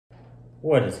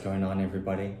What is going on,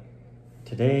 everybody?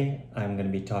 Today I'm going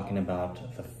to be talking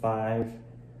about the 5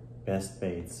 best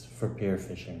baits for pier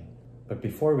fishing. But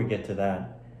before we get to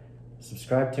that,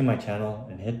 subscribe to my channel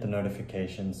and hit the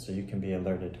notifications so you can be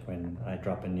alerted when I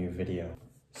drop a new video.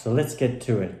 So let's get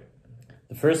to it.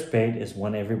 The first bait is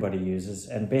one everybody uses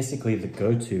and basically the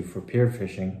go-to for pier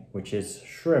fishing, which is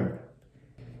shrimp.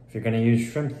 If you're going to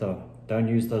use shrimp though, don't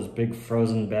use those big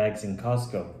frozen bags in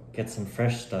Costco. Get some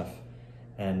fresh stuff.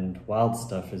 And wild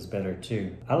stuff is better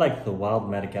too. I like the wild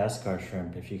Madagascar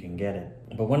shrimp if you can get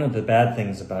it. But one of the bad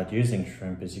things about using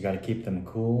shrimp is you got to keep them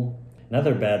cool.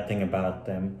 Another bad thing about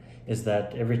them is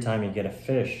that every time you get a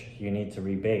fish, you need to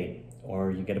rebait.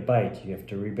 Or you get a bite, you have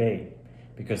to rebait.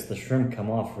 Because the shrimp come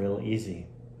off real easy.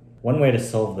 One way to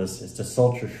solve this is to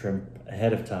salt your shrimp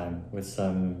ahead of time with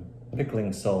some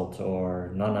pickling salt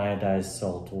or non-iodized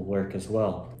salt will work as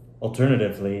well.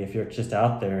 Alternatively, if you're just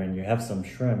out there and you have some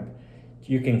shrimp,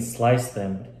 you can slice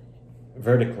them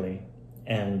vertically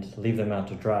and leave them out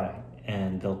to dry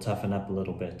and they'll toughen up a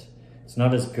little bit. It's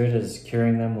not as good as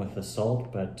curing them with the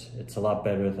salt, but it's a lot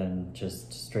better than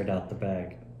just straight out the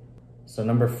bag. So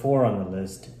number 4 on the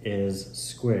list is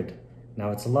squid. Now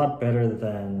it's a lot better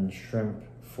than shrimp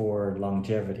for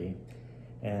longevity,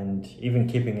 and even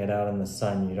keeping it out in the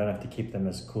sun, you don't have to keep them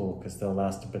as cool because they'll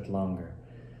last a bit longer.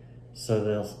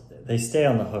 So they stay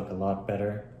on the hook a lot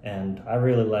better, and I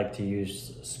really like to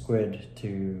use squid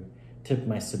to tip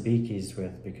my sabikis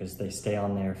with because they stay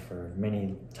on there for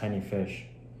many tiny fish.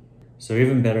 So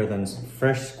even better than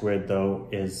fresh squid though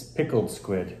is pickled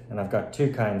squid, and I've got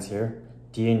 2 kinds here,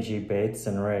 D&G baits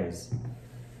and rays.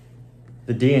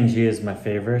 The D&G is my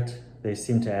favorite. They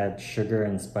seem to add sugar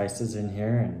and spices in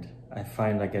here, and I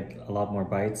find I get a lot more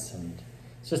bites, and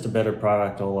it's just a better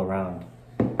product all around.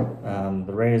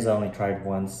 The rays I only tried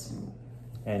once,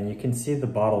 and you can see the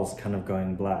bottle's kind of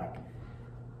going black.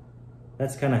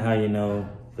 That's kind of how you know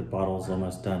the bottle's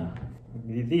almost done.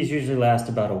 These usually last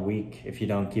about a week if you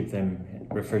don't keep them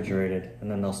refrigerated,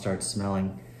 and then they'll start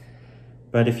smelling.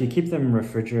 But if you keep them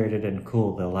refrigerated and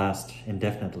cool, they'll last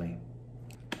indefinitely.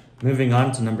 Moving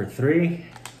on to number 3,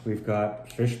 we've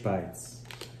got fish bites.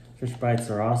 Fish bites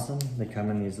are awesome. They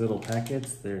come in these little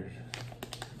packets. They're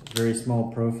very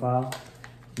small profile.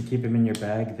 You keep them in your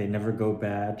bag, they never go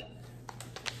bad.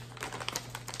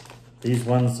 These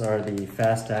ones are the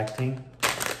fast acting.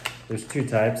 There's 2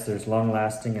 types, there's long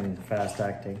lasting and fast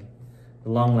acting. The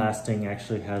long lasting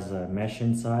actually has a mesh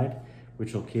inside,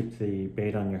 which will keep the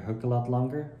bait on your hook a lot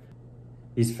longer.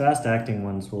 These fast acting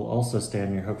ones will also stay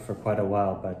on your hook for quite a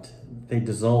while, but they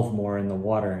dissolve more in the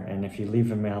water, and if you leave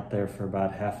them out there for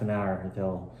about half an hour,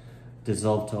 they'll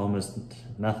dissolve to almost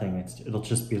nothing. It'll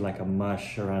just be like a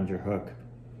mush around your hook.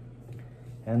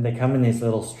 And they come in these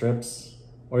little strips,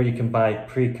 or you can buy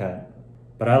pre-cut.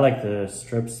 But I like the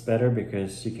strips better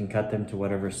because you can cut them to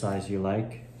whatever size you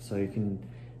like. So you can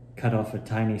cut off a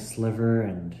tiny sliver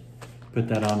and put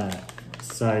that on a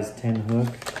size 10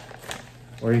 hook,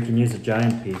 or you can use a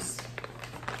giant piece.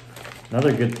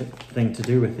 Another good thing to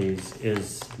do with these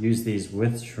is use these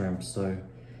with shrimp. So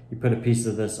you put a piece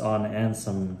of this on and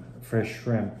some fresh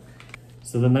shrimp.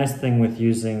 So the nice thing with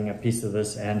using a piece of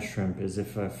this and shrimp is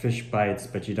if a fish bites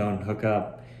but you don't hook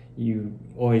up, you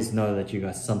always know that you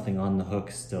got something on the hook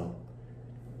still.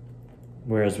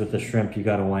 Whereas with the shrimp, you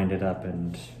gotta wind it up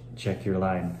and check your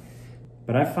line.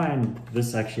 But I find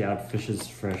this actually outfishes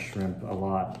fresh shrimp a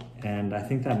lot, and I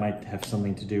think that might have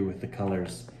something to do with the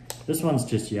colors. This one's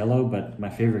just yellow, but my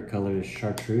favorite color is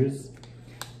chartreuse,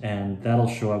 and that'll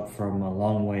show up from a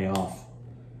long way off.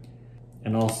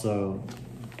 And also,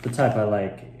 the type I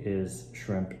like is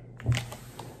shrimp.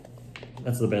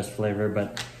 That's the best flavor,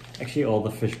 but actually all the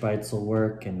fish bites will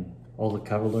work and all the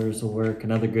colors will work.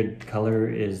 Another good color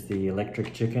is the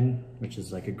electric chicken, which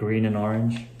is like a green and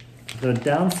orange. The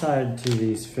downside to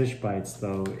these fish bites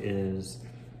though is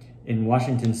in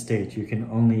Washignton State, you can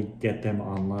only get them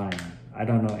online. I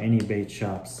don't know any bait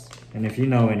shops, and if you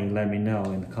know any, let me know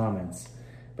in the comments.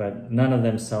 But none of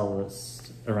them sell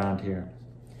this around here.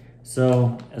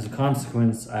 So as a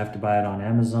consequence, I have to buy it on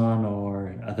Amazon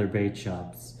or other bait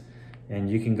shops. And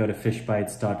you can go to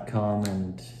fishbites.com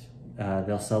and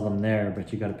they'll sell them there,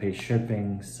 but you gotta pay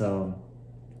shipping. So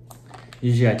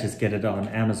usually I just get it on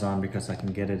Amazon because I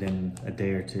can get it in a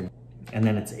day or 2. And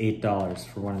then it's $8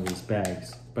 for one of these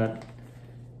bags. But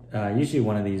usually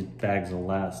one of these bags will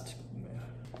last.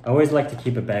 I always like to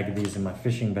keep a bag of these in my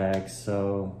fishing bags,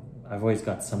 so I've always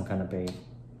got some kind of bait.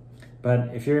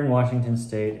 But if you're in Washignton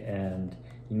State and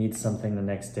you need something the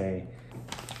next day,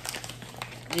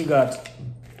 you got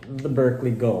the Berkeley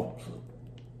Gulp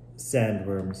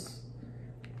sandworms.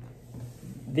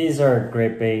 These are a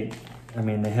great bait. I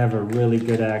mean, they have a really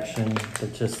good action. They're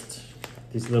just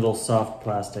these little soft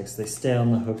plastics. They stay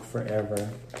on the hook forever.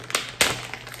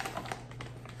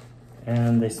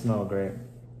 And they smell great.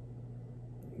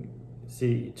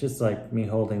 See, just like me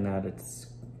holding that, it's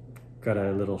got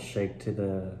a little shake to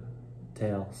the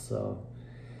tail, so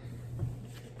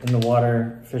in the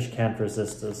water, fish can't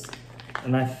resist this.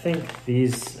 And I think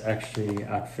these actually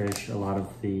outfish a lot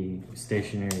of the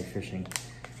stationary fishing.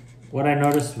 What I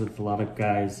noticed with a lot of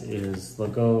guys is they'll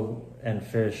go and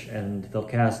fish and they'll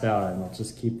cast out and they'll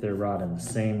just keep their rod in the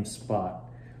same spot.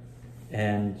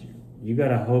 And you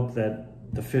gotta hope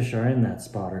that the fish are in that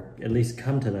spot or at least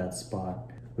come to that spot.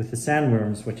 With the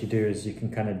sandworms, what you do is you can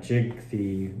kind of jig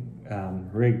the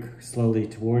rig slowly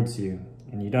towards you,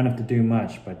 and you don't have to do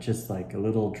much, but just like a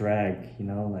little drag, you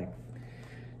know, like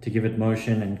to give it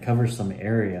motion and cover some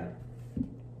area.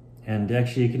 And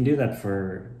actually you can do that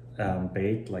for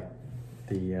bait, like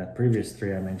the previous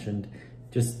three I mentioned,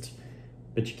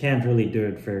 but you can't really do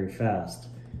it very fast.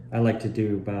 I like to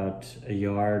do about a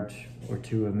yard or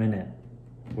two a minute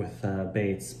with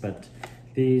baits, but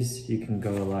these you can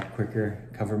go a lot quicker,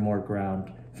 cover more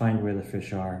ground, find where the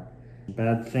fish are. The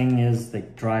bad thing is they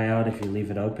dry out if you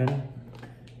leave it open,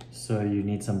 so you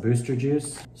need some booster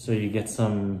juice. So you get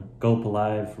some Gulp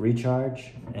Alive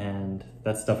recharge, and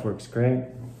that stuff works great.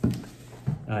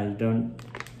 You don't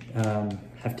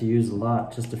have to use a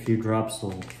lot, just a few drops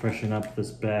will freshen up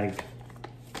this bag.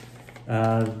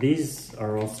 These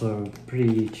are also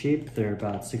pretty cheap. They're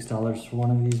about $6 for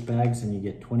one of these bags, and you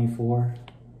get 24.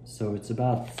 So it's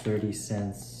about 30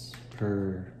 cents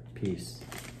per piece.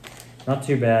 Not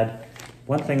too bad.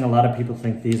 One thing, a lot of people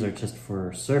think these are just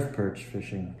for surf perch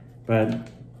fishing, but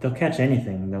they'll catch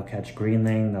anything. They'll catch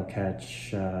greenling, they'll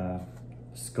catch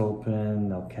sculpin,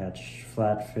 they'll catch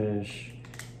flatfish.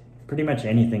 Pretty much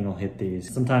anything will hit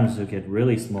these. Sometimes you'll get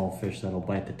really small fish that'll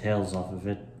bite the tails off of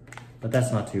it, but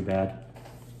that's not too bad.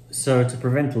 So to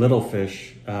prevent little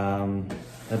fish,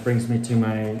 that brings me to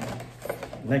my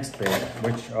next bait,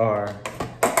 which are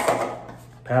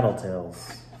paddle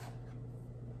tails.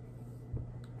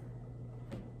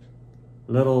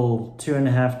 Little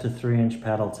 2.5 to 3 inch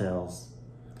paddle tails.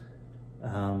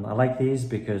 I like these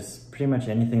because pretty much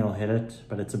anything will hit it,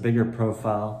 but it's a bigger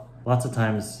profile. Lots of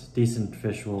times decent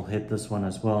fish will hit this one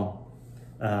as well.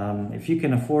 If you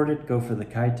can afford it, go for the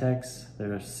Kitex.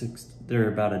 They're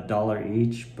about $1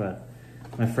 each, but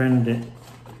my friend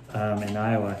in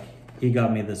Iowa, he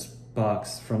got me this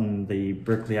box from the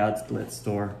Berkeley outlet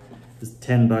store. It's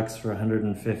 10 bucks for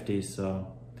 150, so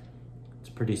it's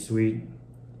pretty sweet.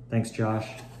 Thanks, Josh.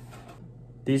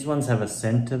 These ones have a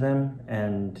scent to them,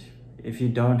 and if you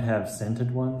don't have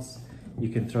scented ones, you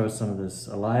can throw some of this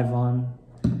Alive on,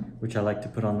 which I like to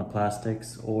put on the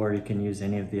plastics, or you can use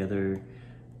any of the other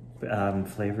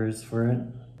flavors for it.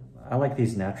 I like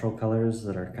these natural colors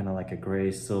that are kind of like a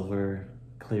gray, silver,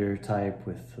 clear type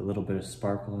with a little bit of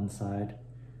sparkle inside.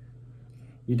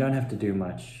 You don't have to do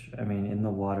much. I mean, in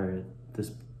the water,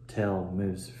 this tail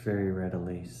moves very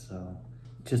readily, so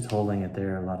just holding it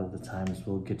there a lot of the times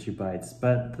will get you bites.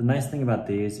 But the nice thing about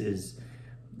these is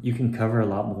you can cover a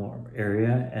lot more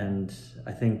area, and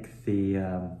I think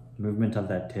the movement of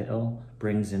that tail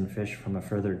brings in fish from a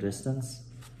further distance.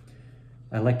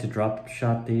 I like to drop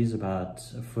shot these about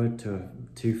a foot to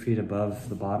 2 feet above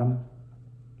the bottom,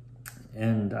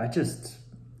 and I just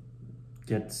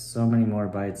get so many more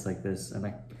bites like this, and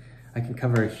I can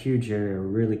cover a huge area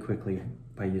really quickly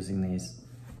by using these.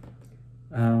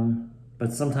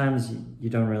 But sometimes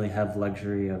you don't really have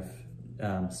luxury of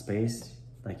space.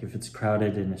 Like if it's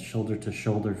crowded and it's shoulder to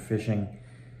shoulder fishing,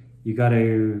 you got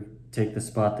to take the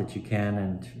spot that you can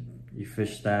and you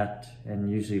fish that,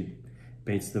 and usually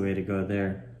bait's the way to go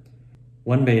there.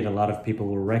 One bait a lot of people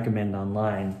will recommend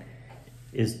online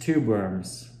is tube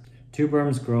worms. Tube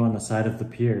worms grow on the side of the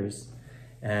piers,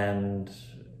 and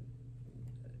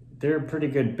they're a pretty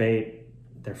good bait.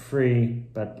 They're free,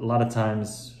 but a lot of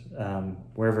times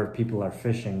wherever people are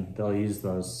fishing, they'll use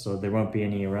those, so there won't be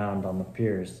any around on the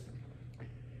piers.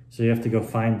 So you have to go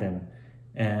find them.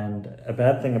 And a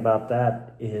bad thing about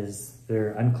that is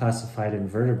they're unclassified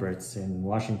invertebrates in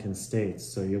Washignton State,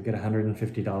 so you'll get a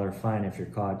 $150 fine if you're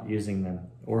caught using them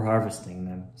or harvesting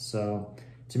them. So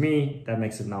to me, that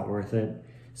makes it not worth it,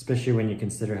 especially when you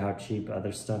consider how cheap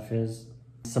other stuff is.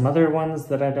 Some other ones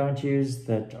that I don't use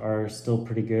that are still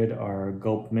pretty good are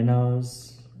gulp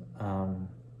minnows.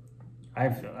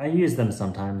 I use them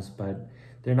sometimes, but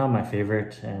they're not my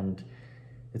favorite, and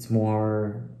it's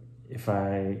more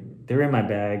they're in my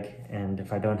bag, and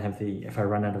if I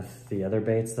run out of the other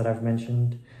baits that I've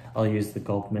mentioned, I'll use the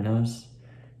gulp minnows,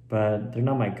 but they're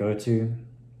not my go-to.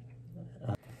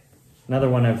 Another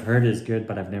one I've heard is good,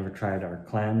 but I've never tried, are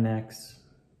clam necks.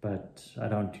 But I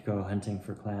don't go hunting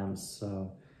for clams,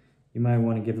 so you might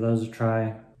want to give those a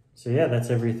try. So yeah, that's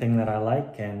everything that I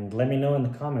like, and let me know in the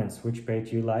comments which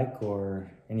bait you like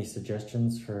or any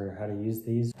suggestions for how to use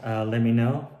these. Let me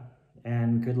know,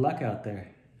 and good luck out there.